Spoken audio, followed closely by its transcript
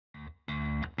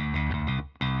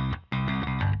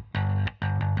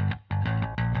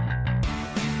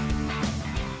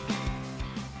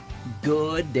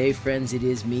Good day, friends. It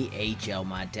is me,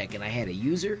 HLModTech, and I had a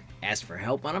user ask for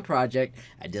help on a project.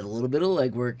 I did a little bit of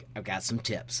legwork. I've got some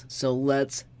tips. So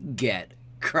let's get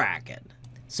cracking.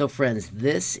 So friends,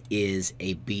 this is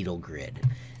a Beetle Grid.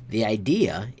 The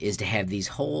idea is to have these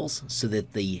holes so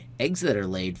that the eggs that are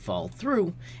laid fall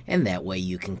through, and that way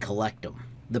you can collect them.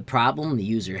 The problem the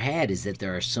user had is that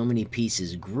there are so many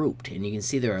pieces grouped, and you can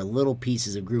see there are little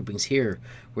pieces of groupings here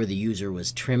where the user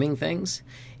was trimming things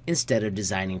instead of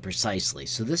designing precisely.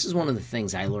 So this is one of the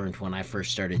things I learned when I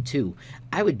first started too.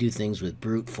 I would do things with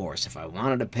brute force. If I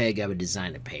wanted a peg, I would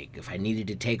design a peg. If I needed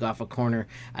to take off a corner,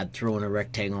 I'd throw in a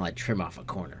rectangle, I'd trim off a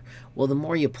corner. Well, the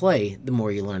more you play, the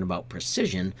more you learn about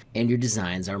precision, and your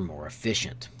designs are more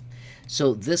efficient.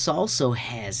 So this also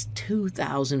has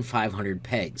 2,500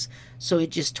 pegs, so it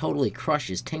just totally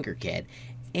crushes Tinkercad,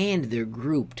 and they're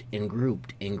grouped and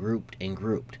grouped and grouped and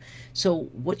grouped. So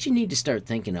what you need to start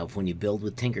thinking of when you build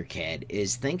with Tinkercad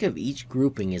is think of each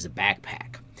grouping as a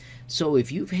backpack. So if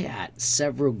you've had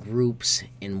several groups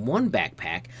in one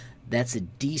backpack, that's a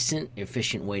decent,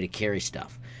 efficient way to carry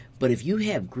stuff. But if you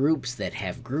have groups that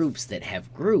have groups that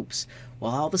have groups,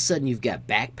 well, all of a sudden you've got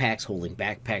backpacks holding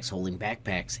backpacks holding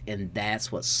backpacks, and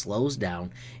that's what slows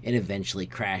down and eventually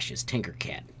crashes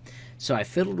Tinkercad. So I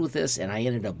fiddled with this and I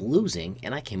ended up losing,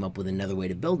 and I came up with another way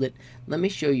to build it. Let me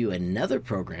show you another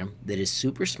program that is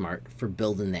super smart for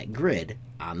building that grid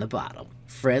on the bottom.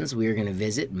 Friends, we are going to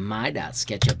visit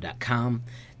my.sketchup.com.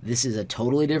 This is a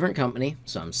totally different company,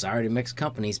 so I'm sorry to mix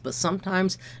companies, but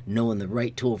sometimes knowing the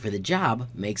right tool for the job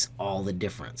makes all the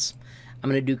difference. I'm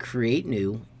going to do create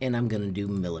new, and I'm going to do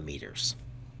millimeters.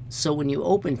 So when you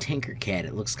open Tinkercad,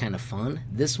 it looks kind of fun.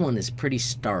 This one is pretty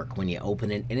stark when you open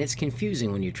it, and it's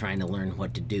confusing when you're trying to learn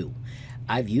what to do.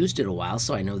 I've used it a while,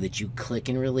 so I know that you click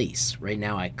and release. Right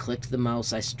now I clicked the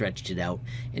mouse, I stretched it out,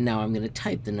 and now I'm going to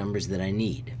type the numbers that I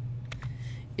need.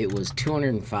 It was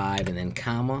 205 and then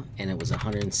comma, and it was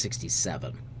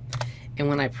 167. And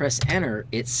when I press enter,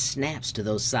 it snaps to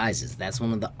those sizes. That's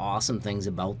one of the awesome things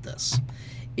about this.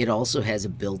 It also has a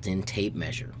built-in tape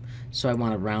measure. So I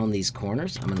want to round these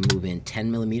corners. I'm going to move in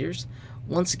 10 millimeters.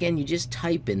 Once again, you just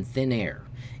type in thin air.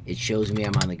 It shows me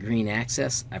I'm on the green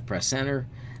axis. I press enter.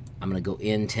 I'm going to go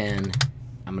in 10.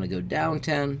 I'm going to go down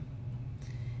 10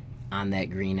 on that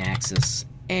green axis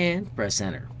and press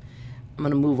enter. I'm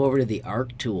going to move over to the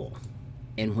arc tool,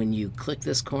 and when you click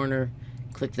this corner,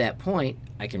 click that point,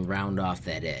 I can round off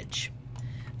that edge.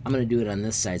 I'm going to do it on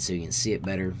this side so you can see it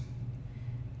better.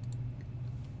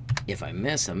 If I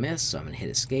miss, I miss, so I'm going to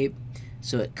hit escape.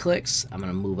 So it clicks, I'm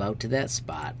going to move out to that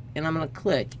spot, and I'm going to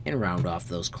click and round off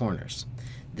those corners.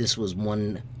 This was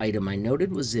one item I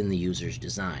noted was in the user's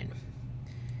design.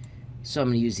 So I'm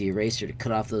going to use the eraser to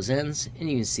cut off those ends, and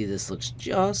you can see this looks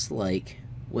just like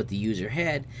what the user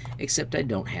had, except I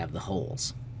don't have the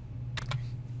holes.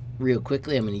 Real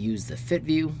quickly, I'm going to use the fit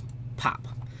view, pop,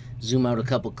 zoom out a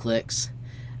couple clicks.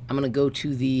 I'm going to go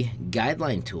to the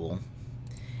guideline tool,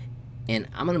 and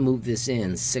I'm going to move this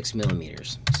in 6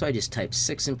 millimeters. So I just type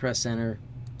 6 and press enter,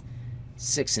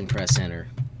 6 and press enter,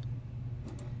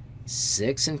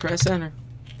 6 and press enter,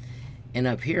 and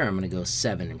up here I'm going to go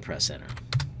 7 and press enter.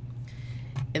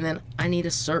 And then I need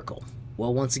a circle.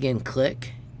 Well, once again,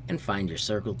 click and find your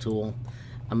circle tool.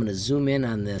 I'm going to zoom in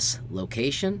on this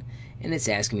location, and it's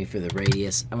asking me for the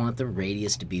radius. I want the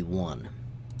radius to be 1.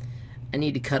 I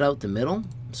need to cut out the middle.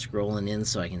 I'm scrolling in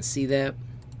so I can see that.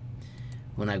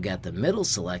 When I've got the middle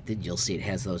selected, you'll see it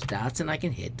has those dots, and I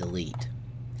can hit delete.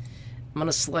 I'm going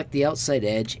to select the outside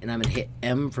edge, and I'm going to hit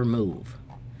M for move.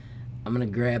 I'm going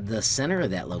to grab the center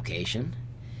of that location,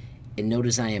 and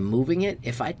notice I am moving it.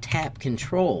 If I tap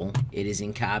control, it is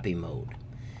in copy mode.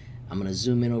 I'm going to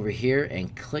zoom in over here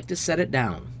and click to set it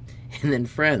down. And then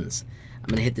friends, I'm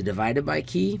going to hit the divided by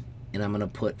key, and I'm going to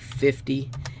put 50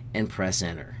 and press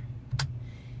enter.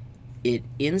 It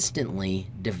instantly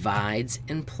divides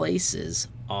and places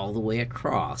all the way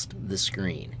across the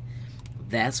screen.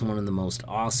 That's one of the most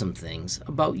awesome things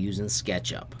about using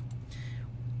SketchUp.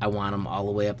 I want them all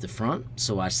the way up the front,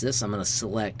 so watch this. I'm going to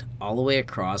select all the way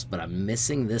across, but I'm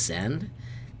missing this end.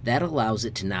 That allows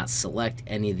it to not select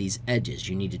any of these edges.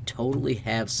 You need to totally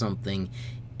have something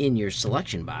in your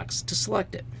selection box to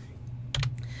select it.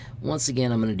 Once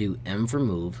again, I'm going to do M for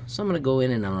move. So I'm going to go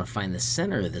in and I'm going to find the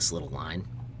center of this little line,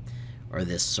 or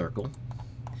this circle.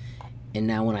 And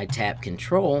now when I tap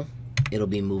control, it'll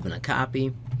be moving a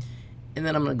copy. And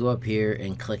then I'm going to go up here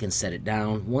and click and set it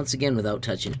down. Once again, without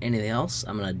touching anything else,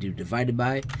 I'm going to do divided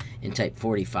by and type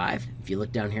 45. If you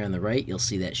look down here on the right, you'll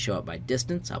see that show up by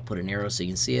distance. I'll put an arrow so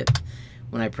you can see it.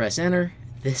 When I press enter,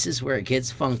 this is where it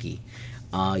gets funky.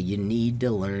 you need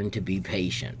to learn to be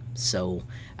patient. So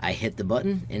I hit the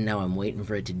button, and now I'm waiting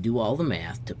for it to do all the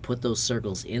math to put those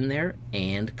circles in there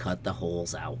and cut the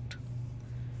holes out.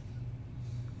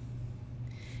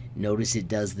 Notice it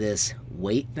does this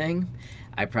wait thing.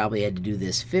 I probably had to do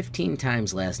this 15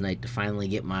 times last night to finally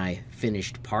get my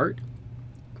finished part,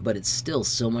 but it's still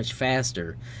so much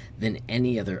faster than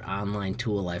any other online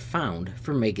tool I've found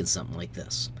for making something like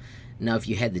this. Now, if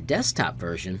you had the desktop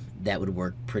version, that would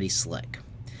work pretty slick.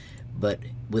 But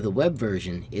with a web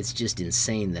version, it's just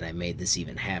insane that I made this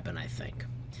even happen, I think.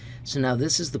 So now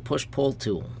this is the push-pull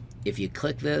tool. If you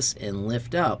click this and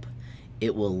lift up,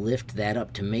 it will lift that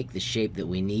up to make the shape that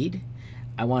we need.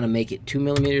 I want to make it 2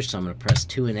 millimeters, so I'm going to press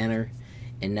 2 and enter.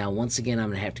 And now once again, I'm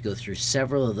going to have to go through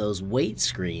several of those wait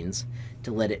screens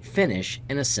to let it finish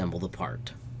and assemble the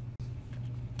part.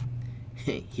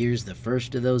 Here's the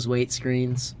first of those wait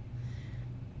screens.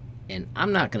 And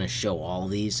I'm not going to show all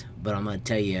these, but I'm going to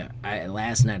tell you,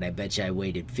 last night I bet you I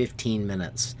waited 15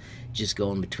 minutes just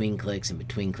going between clicks and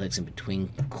between clicks and between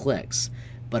clicks.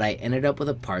 But I ended up with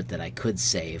a part that I could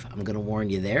save. I'm going to warn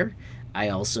you there. I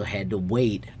also had to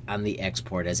wait on the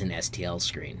export as an STL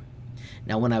screen.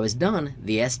 Now when I was done,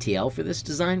 the STL for this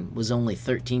design was only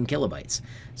 13 kilobytes.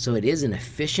 So it is an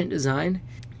efficient design.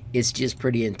 It's just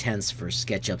pretty intense for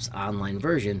SketchUp's online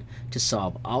version to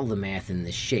solve all the math in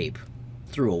this shape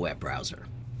through a web browser.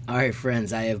 Alright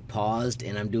friends, I have paused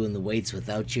and I'm doing the waits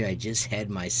without you. I just had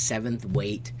my 7th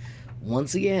wait.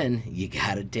 Once again, you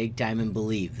gotta take time and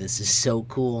believe. This is so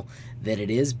cool that it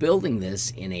is building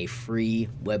this in a free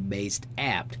web-based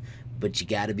app, but you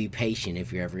gotta be patient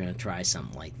if you're ever gonna try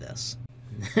something like this.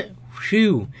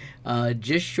 Phew!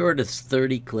 Just short of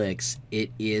 30 clicks,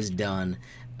 it is done.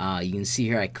 You can see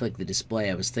here I click the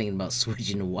display. I was thinking about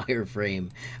switching to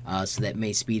wireframe, so that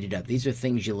may speed it up. These are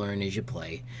things you learn as you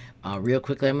play. Real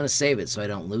quickly, I'm going to save it so I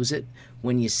don't lose it.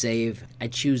 When you save, I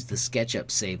choose the SketchUp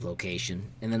save location,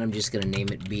 and then I'm just going to name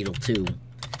it Beetle 2,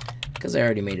 because I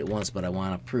already made it once, but I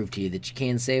want to prove to you that you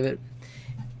can save it.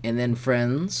 And then,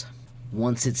 friends,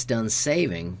 once it's done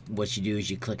saving, what you do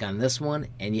is you click on this one,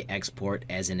 and you export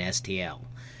as an STL.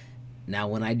 Now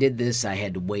when I did this, I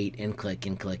had to wait and click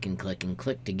and click and click and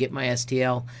click to get my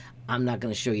STL. I'm not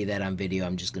going to show you that on video.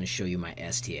 I'm just going to show you my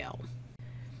STL.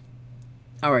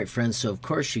 Alright friends, so of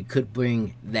course you could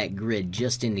bring that grid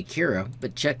just into Cura,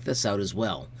 but check this out as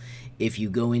well. If you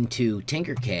go into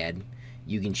Tinkercad,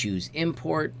 you can choose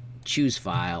Import, choose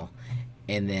File,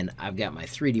 and then I've got my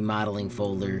 3D modeling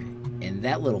folder, and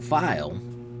that little file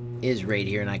is right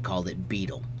here, and I called it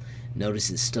Beetle.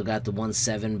 Notice it's still got the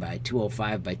 17 by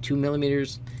 205 by 2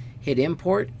 millimeters. Hit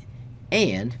import,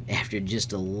 and after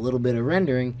just a little bit of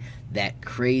rendering, that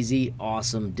crazy,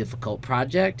 awesome, difficult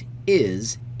project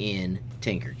is in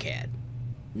Tinkercad.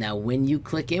 Now when you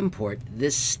click import,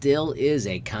 this still is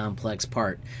a complex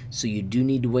part, so you do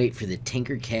need to wait for the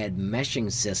Tinkercad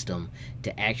meshing system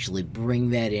to actually bring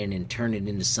that in and turn it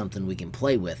into something we can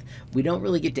play with. We don't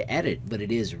really get to edit, but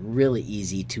it is really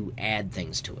easy to add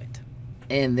things to it.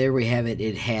 And there we have it.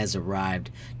 It has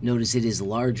arrived. Notice it is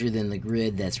larger than the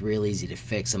grid. That's real easy to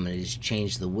fix. I'm going to just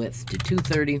change the width to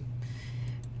 230.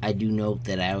 I do note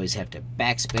that I always have to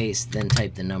backspace, then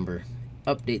type the number,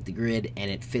 update the grid, and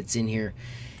it fits in here.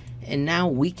 And now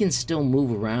we can still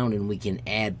move around and we can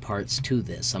add parts to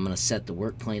this. I'm going to set the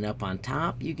work plane up on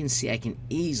top. You can see I can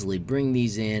easily bring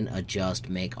these in, adjust,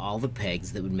 make all the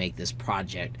pegs that would make this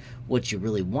project what you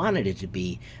really wanted it to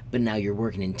be. But now you're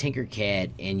working in Tinkercad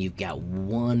and you've got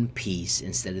one piece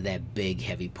instead of that big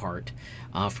heavy part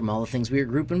from all the things we were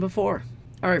grouping before.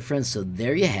 Alright friends, so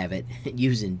there you have it,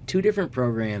 using 2 different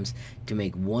programs to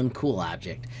make one cool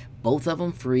object. Both of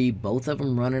them free, both of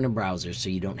them run in a browser, so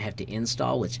you don't have to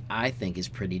install, which I think is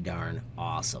pretty darn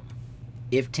awesome.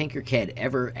 If Tinkercad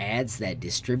ever adds that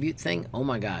distribute thing, oh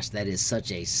my gosh, that is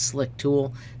such a slick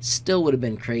tool. Still would have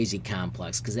been crazy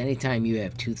complex, because anytime you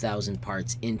have 2,000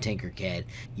 parts in Tinkercad,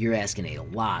 you're asking a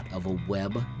lot of a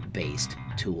web-based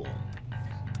tool.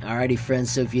 Alrighty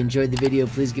friends, so if you enjoyed the video,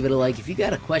 please give it a like. If you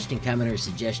got a question, comment, or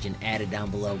suggestion, add it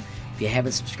down below. If you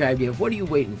haven't subscribed yet, what are you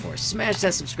waiting for? Smash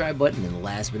that subscribe button, and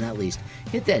last but not least,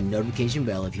 hit that notification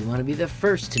bell if you want to be the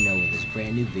first to know when there's a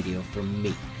brand new video from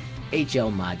me,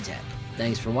 HLModTech.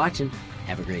 Thanks for watching.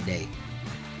 Have a great day.